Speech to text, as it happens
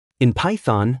In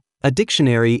Python, a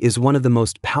dictionary is one of the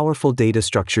most powerful data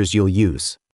structures you'll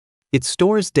use. It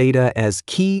stores data as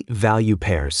key-value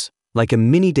pairs, like a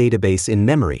mini database in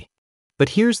memory. But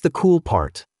here's the cool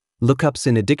part. Lookups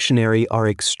in a dictionary are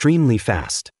extremely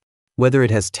fast. Whether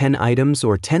it has 10 items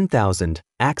or 10,000,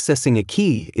 accessing a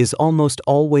key is almost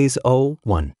always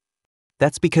O1.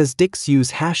 That's because dicts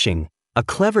use hashing, a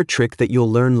clever trick that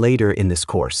you'll learn later in this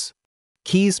course.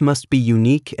 Keys must be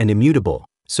unique and immutable,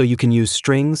 so you can use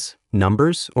strings,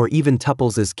 numbers, or even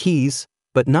tuples as keys,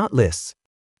 but not lists.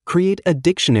 Create a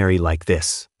dictionary like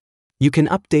this. You can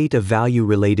update a value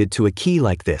related to a key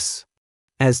like this.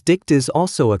 As Dict is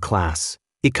also a class,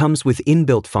 it comes with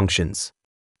inbuilt functions.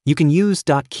 You can use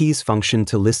 .keys function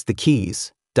to list the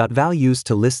keys, .values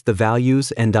to list the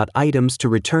values, and .items to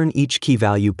return each key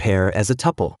value pair as a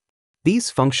tuple. These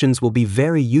functions will be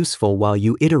very useful while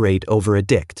you iterate over a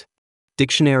dict.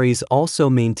 Dictionaries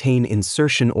also maintain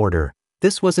insertion order.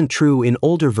 This wasn't true in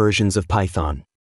older versions of Python.